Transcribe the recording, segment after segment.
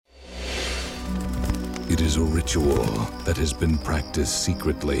It is a ritual that has been practiced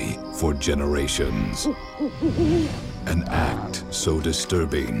secretly for generations. An act so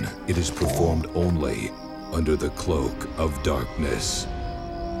disturbing, it is performed only under the cloak of darkness.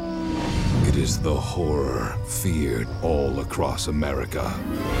 It is the horror feared all across America.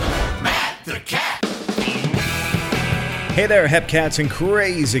 Matt the Cat! Hey there, Hepcats and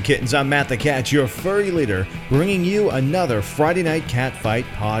Crazy Kittens. I'm Matt the Cat, your furry leader, bringing you another Friday Night Catfight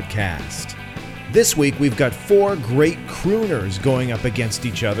podcast. This week, we've got 4 great crooners going up against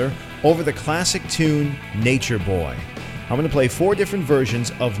each other over the classic tune, Nature Boy. I'm going to play 4 different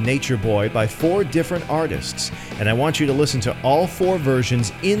versions of Nature Boy by 4 different artists, and I want you to listen to all 4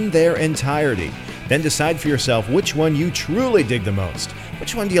 versions in their entirety. Then decide for yourself which one you truly dig the most.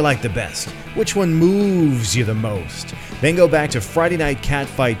 Which one do you like the best? Which one moves you the most? Then go back to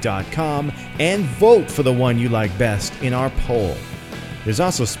FridayNightCatfight.com and vote for the one you like best in our poll. There's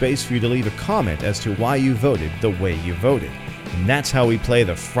also space for you to leave a comment as to why you voted the way you voted. And that's how we play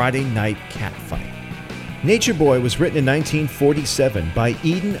the Friday Night Catfight. Nature Boy was written in 1947 by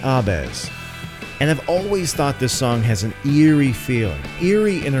Eden Ahbez. And I've always thought this song has an eerie feeling.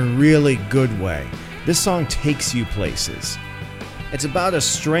 Eerie in a really good way. This song takes you places. It's about a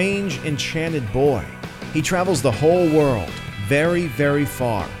strange, enchanted boy. He travels the whole world, very, very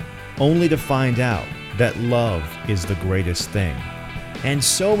far, only to find out that love is the greatest thing. And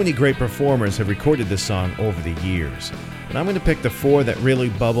so many great performers have recorded this song over the years. But I'm going to pick the 4 that really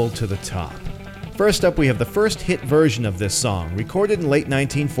bubble to the top. First up, we have the first hit version of this song, recorded in late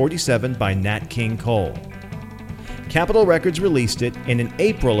 1947 by Nat King Cole. Capitol Records released it, and in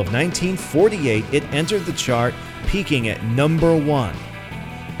April of 1948, it entered the chart, peaking at number 1.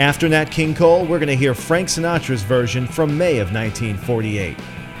 After Nat King Cole, we're going to hear Frank Sinatra's version from May of 1948.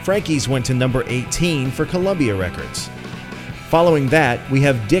 Frankie's went to number 18 for Columbia Records. Following that, we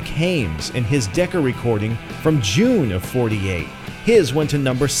have Dick Haymes and his Decca recording from June of 48. His went to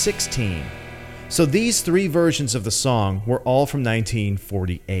number 16. So these 3 versions of the song were all from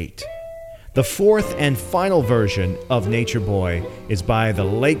 1948. The 4th and final version of Nature Boy is by the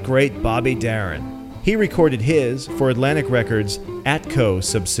late great Bobby Darin. He recorded his for Atlantic Records' Atco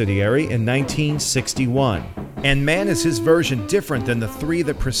subsidiary in 1961. And man, is his version different than the 3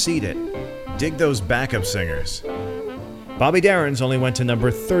 that precede it. Dig those backup singers. Bobby Darin's only went to number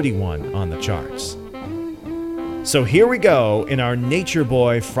 31 on the charts. So here we go in our Nature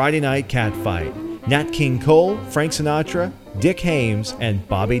Boy Friday Night Catfight. Nat King Cole, Frank Sinatra, Dick Haymes, and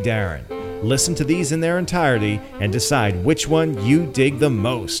Bobby Darin. Listen to these in their entirety and decide which one you dig the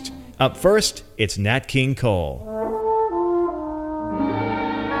most. Up first, it's Nat King Cole.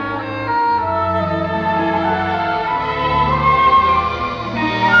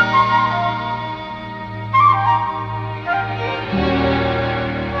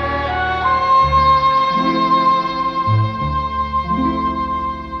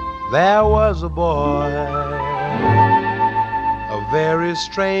 There was a boy, a very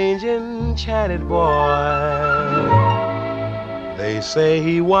strange, enchanted boy. They say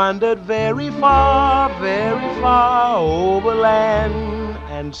he wandered very far over land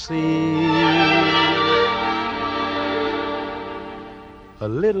and sea. A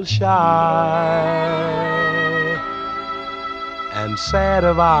little shy and sad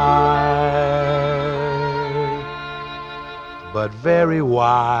of eye, but very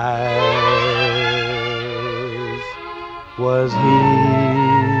wise was he.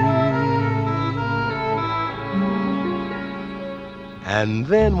 And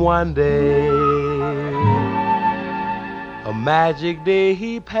then one day, a magic day,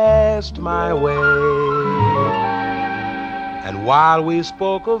 he passed my way. And while we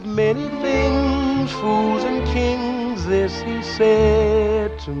spoke of many things, fools and kings, this he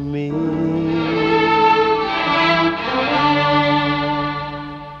said to me: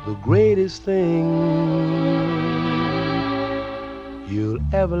 the greatest thing you'll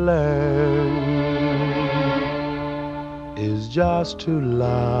ever learn is just to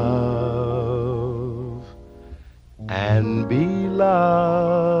love and be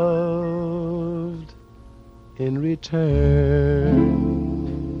loved in return.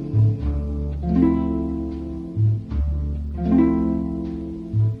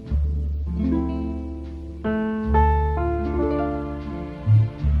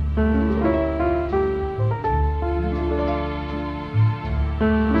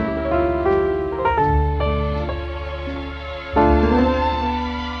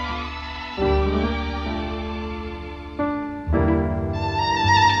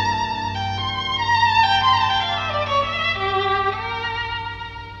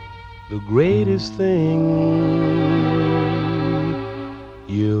 The greatest thing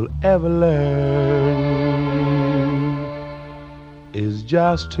you'll you'll ever learn is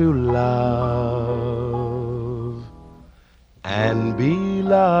just to love and be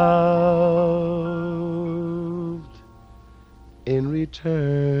loved in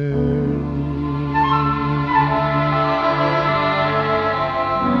return.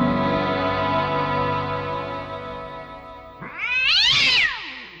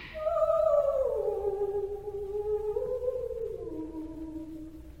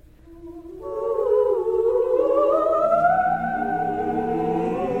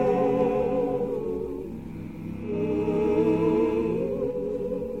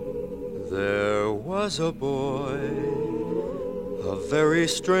 Was a boy, a very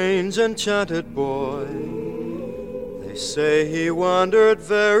strange, enchanted boy. They say he wandered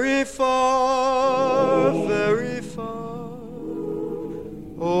very far,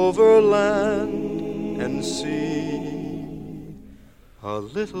 over land and sea, a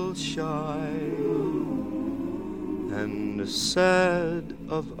little shy and sad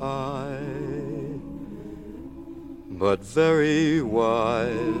of eye, but very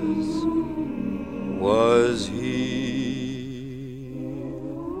wise was he.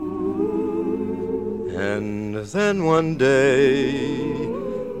 And then one day,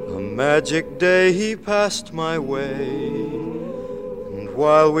 a magic day, he passed my way, and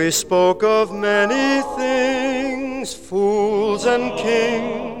while we spoke of many things, fools and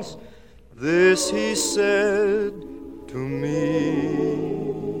kings, this he said to me: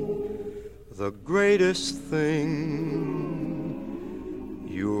 the greatest thing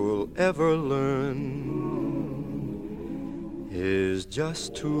you'll ever learn is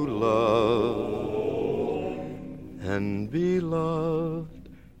just to love and be loved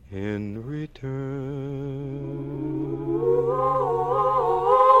in return.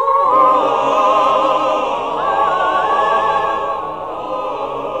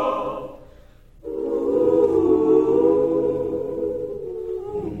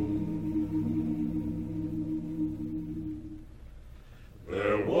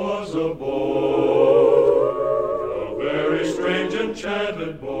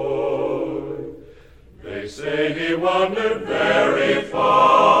 Enchanted boy, they say he wandered very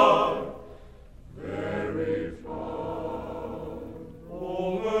far,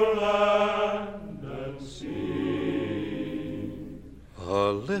 over land and sea.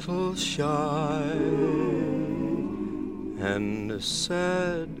 A little shy and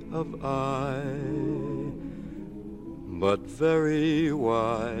sad of eye, but very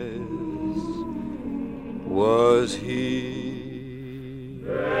wise was he.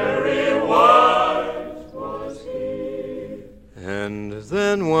 Very wise was he. And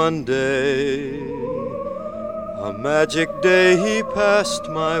then one day, a magic day, he passed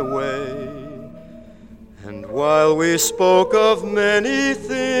my way, and while we spoke of many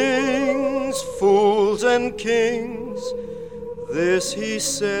things, fools and kings, this he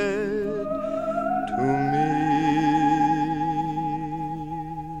said to me: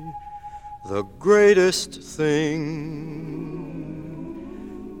 the greatest thing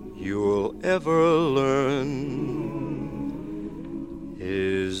you'll ever learn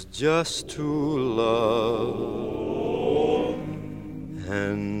is just to love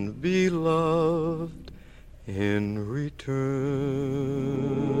and be loved in return.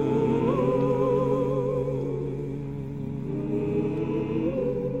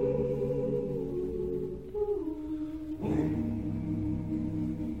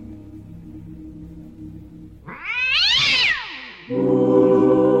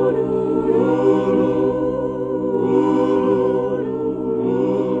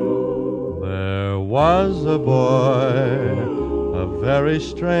 Was a boy, a very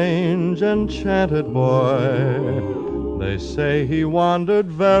strange, enchanted boy. They say he wandered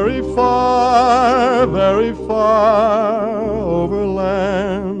very far, over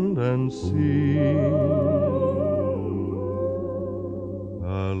land and sea.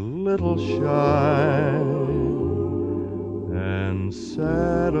 A little shy and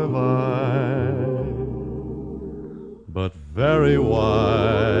sad of eye, but very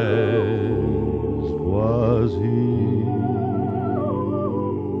wise was he.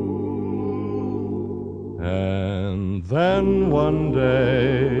 And then one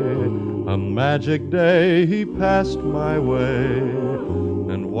day, a magic day, he passed my way,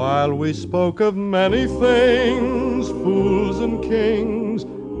 and while we spoke of many things, fools and kings,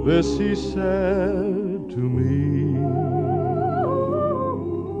 this he said to me: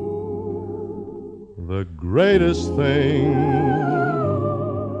 the greatest thing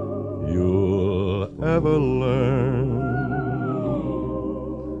you'll ever learn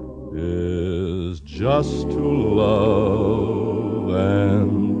is just to love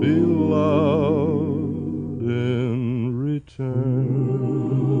and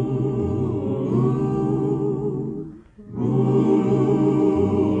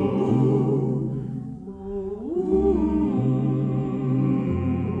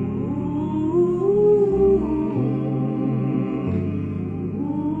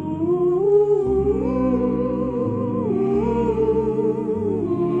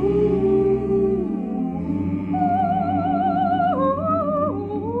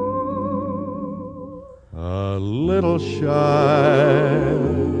A little shy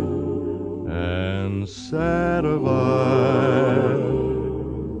and sad of eye,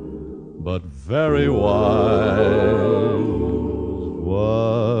 but very wise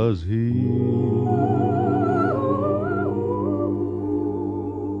was he.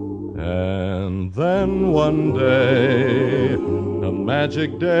 And then one day, a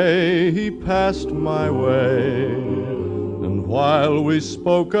magic day, he passed my way. And while we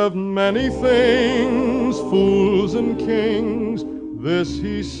spoke of many things, fools and kings, this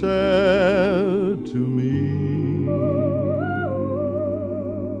he said to me: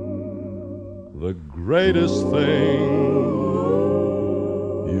 the greatest thing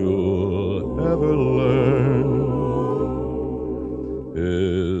you'll ever learn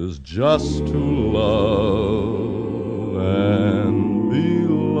is just to love and be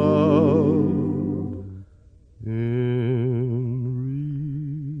loved in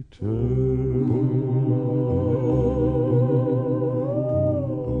return.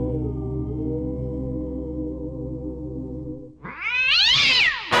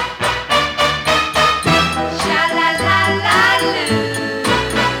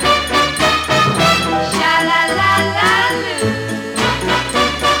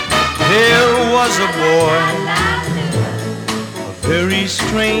 There was a boy, a very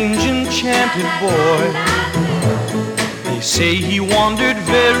strange, enchanted boy. They say he wandered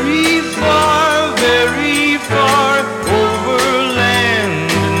very far over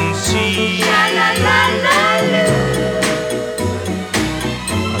land and sea.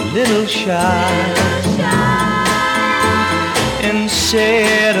 A little shy and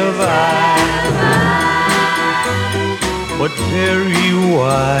sad of eye, but very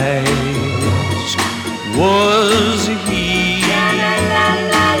wise was he.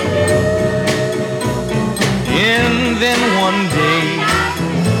 And then one day,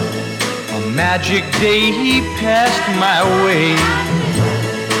 a magic day, he passed my way.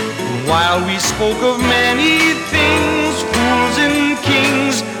 And while we spoke of many things, fools and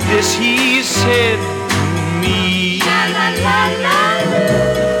kings, this he said to me: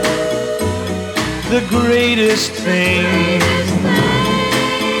 the greatest thing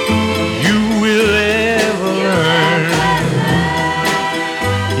you will ever learn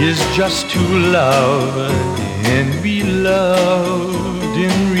is just to love and be loved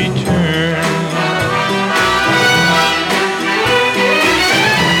in return.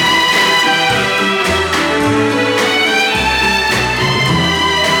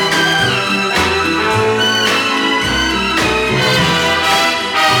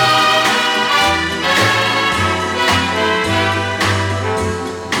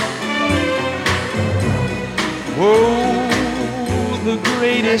 The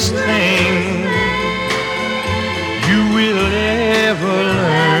greatest thing you will ever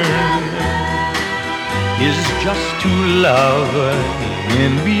learn is just to love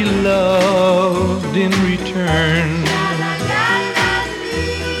and be loved in return.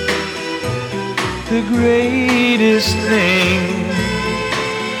 The greatest thing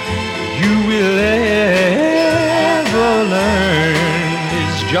you will ever learn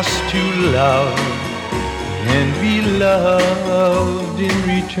is just to love and be loved in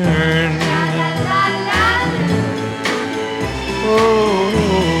return.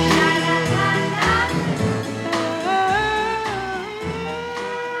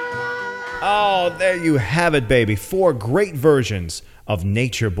 Oh, there you have it, baby. 4 great versions of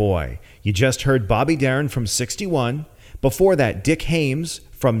Nature Boy. You just heard Bobby Darin from 61. Before that, Dick Haymes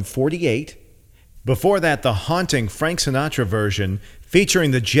from 48. Before that, the haunting Frank Sinatra version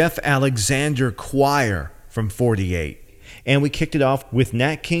featuring the Jeff Alexander Choir from 48. And we kicked it off with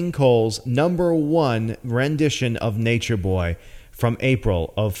Nat King Cole's #1 rendition of Nature Boy from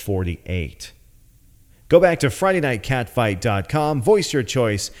April of 48. Go back to FridayNightCatFight.com, voice your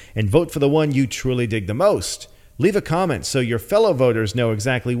choice, and vote for the one you truly dig the most. Leave a comment so your fellow voters know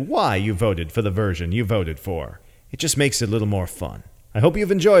exactly why you voted for the version you voted for. It just makes it a little more fun. I hope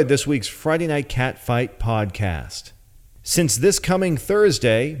you've enjoyed this week's Friday Night Cat Fight podcast. Since this coming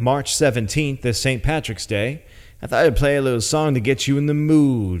Thursday, March 17th, is St. Patrick's Day, I thought I'd play a little song to get you in the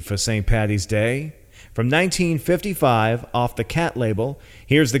mood for St. Patty's Day. From 1955, off the Cat label,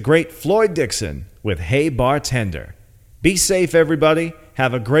 here's the great Floyd Dixon with Hey Bartender. Be safe, everybody.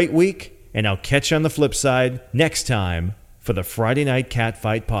 Have a great week, and I'll catch you on the flip side next time for the Friday Night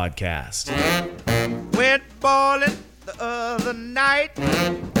Catfight Podcast. Went bowling the other night,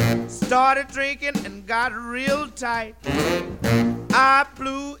 started drinking and got real tight. I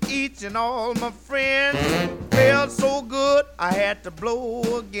blew each and all my friends, felt so good I had to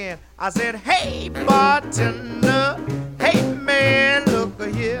blow again. I said, hey bartender, hey man, look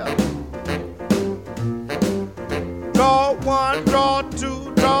here. Draw one, draw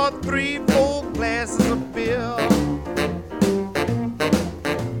two, draw three, 4 glasses of beer.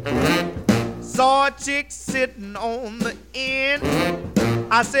 Saw a chick sitting on the end.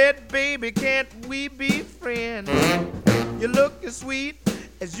 I said, baby, can't we be friends? You look as sweet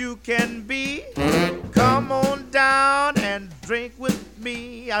as you can be. Come on down and drink with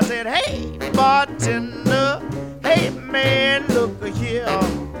me. I said, hey, bartender, hey, man, look here.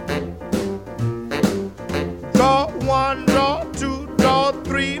 Draw one, draw two, draw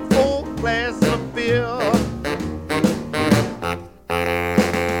three, 4 glasses of beer.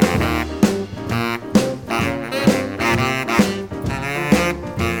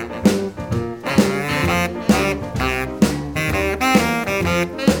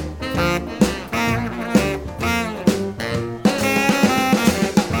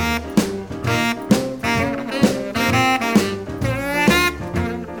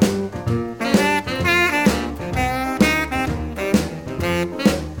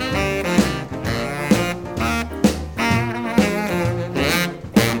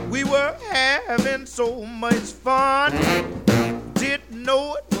 So much fun, didn't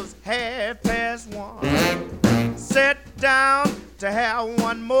know it was 1:30. Sat down to have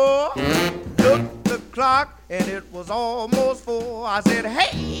one more, looked the clock and it was almost 4. I said,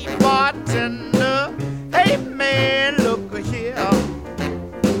 hey bartender, hey man, look here.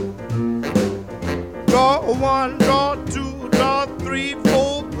 Draw one, draw two, draw three,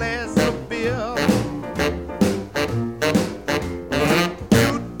 4 glasses of beer.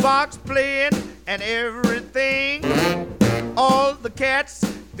 Jukebox playing and everything, all the cats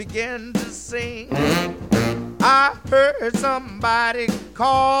began to sing. I heard somebody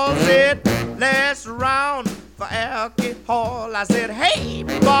call it last round for alcohol. I said, hey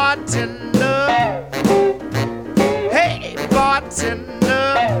bartender, hey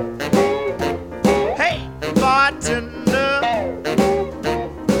bartender, hey bartender,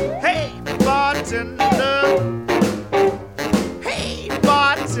 hey bartender, hey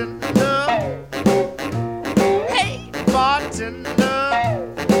bartender, hey bartender.